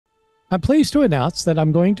I'm pleased to announce that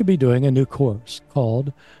I'm going to be doing a new course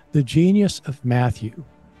called The Genius of Matthew: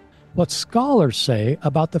 What Scholars Say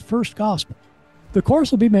About the First Gospel. The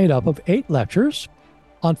course will be made up of 8 lectures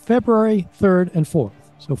on February 3rd and 4th.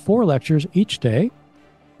 So 4 lectures each day,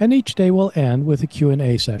 and each day will end with a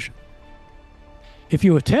Q&A session. If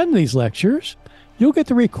you attend these lectures, you'll get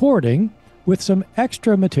the recording with some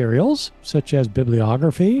extra materials, such as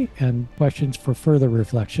bibliography and questions for further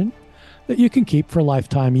reflection, that you can keep for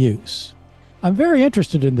lifetime use. I'm very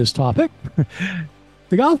interested in this topic.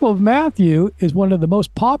 The Gospel of Matthew is one of the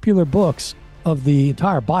most popular books of the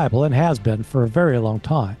entire Bible and has been for a very long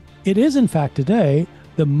time. It is, in fact, today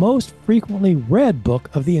the most frequently read book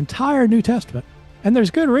of the entire New Testament. And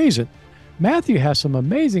there's good reason. Matthew has some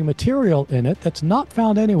amazing material in it that's not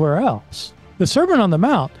found anywhere else. The Sermon on the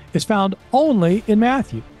Mount is found only in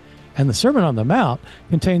Matthew. And the Sermon on the Mount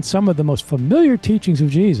contains some of the most familiar teachings of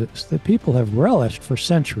Jesus that people have relished for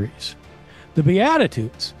centuries. The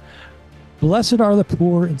Beatitudes: blessed are the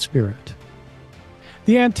poor in spirit.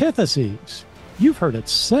 The antitheses: you've heard it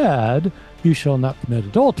said, you shall not commit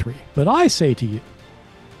adultery, but I say to you.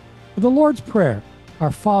 The Lord's Prayer: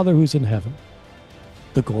 our Father who's in heaven.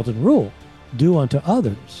 The Golden Rule: do unto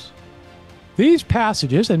others. These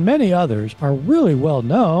passages and many others are really well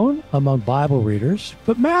known among Bible readers,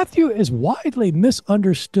 but Matthew is widely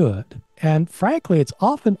misunderstood, and frankly, it's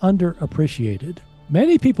often underappreciated.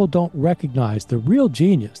 Many people don't recognize the real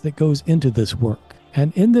genius that goes into this work,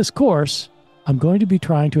 and in this course, I'm going to be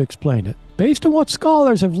trying to explain it based on what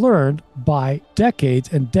scholars have learned by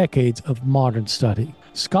decades and decades of modern study.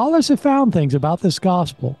 Scholars have found things about this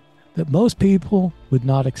gospel that most people would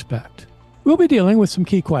not expect. We'll be dealing with some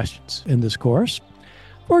key questions in this course.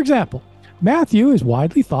 For example, Matthew is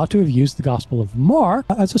widely thought to have used the Gospel of Mark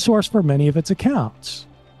as a source for many of its accounts.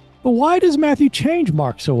 But why does Matthew change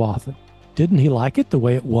Mark so often? Didn't he like it the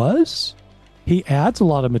way it was? He adds a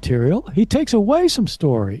lot of material, he takes away some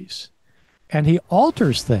stories, and he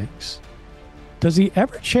alters things. Does he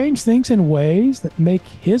ever change things in ways that make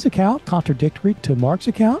his account contradictory to Mark's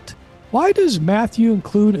account? Why does Matthew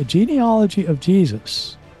include a genealogy of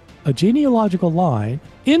Jesus, a genealogical line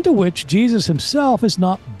into which Jesus himself is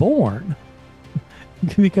not born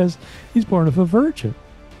because he's born of a virgin?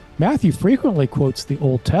 Matthew frequently quotes the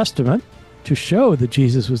Old Testament to show that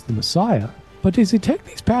Jesus was the Messiah, but does he take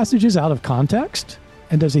these passages out of context?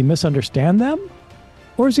 And does he misunderstand them?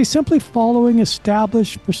 Or is he simply following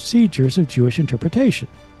established procedures of Jewish interpretation?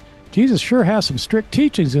 Jesus sure has some strict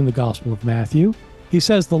teachings in the Gospel of Matthew. He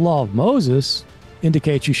says the law of Moses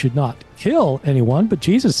indicates you should not kill anyone, but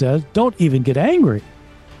Jesus says don't even get angry.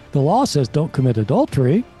 The law says don't commit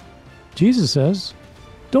adultery. Jesus says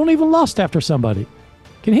don't even lust after somebody.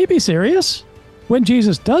 Can he be serious? When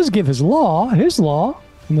Jesus does give his law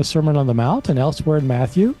in the Sermon on the Mount and elsewhere in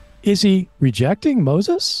Matthew, is he rejecting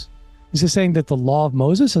Moses? Is he saying that the law of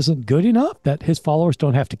Moses isn't good enough, that his followers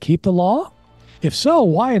don't have to keep the law? If so,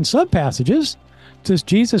 why in some passages does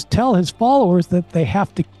Jesus tell his followers that they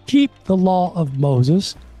have to keep the law of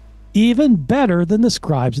Moses even better than the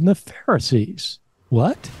scribes and the Pharisees?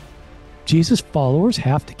 What? Jesus' followers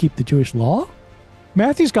have to keep the Jewish law?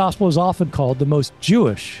 Matthew's gospel is often called the most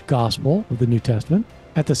Jewish gospel of the New Testament.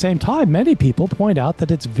 At the same time, many people point out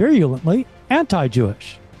that it's virulently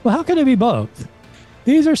anti-Jewish. Well, how can it be both?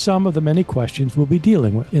 These are some of the many questions we'll be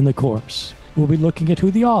dealing with in the course. We'll be looking at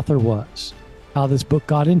who the author was, how this book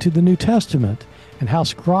got into the New Testament, and how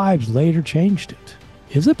scribes later changed it.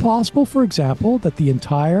 Is it possible, for example, that the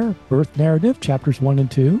entire birth narrative, chapters 1 and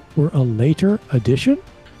 2, were a later addition?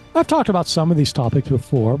 I've talked about some of these topics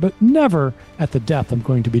before, but never at the depth I'm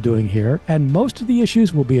going to be doing here, and most of the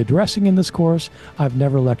issues we'll be addressing in this course I've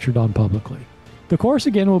never lectured on publicly. The course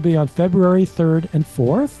again will be on February 3rd and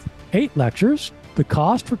 4th, 8 lectures. The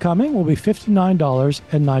cost for coming will be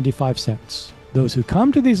 $59.95. Those who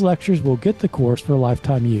come to these lectures will get the course for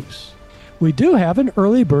lifetime use. We do have an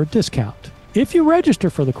early bird discount. If you register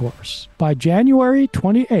for the course by January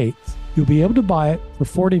 28th, you'll be able to buy it for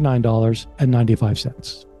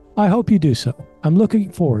 $49.95. I hope you do so. I'm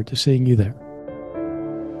looking forward to seeing you there.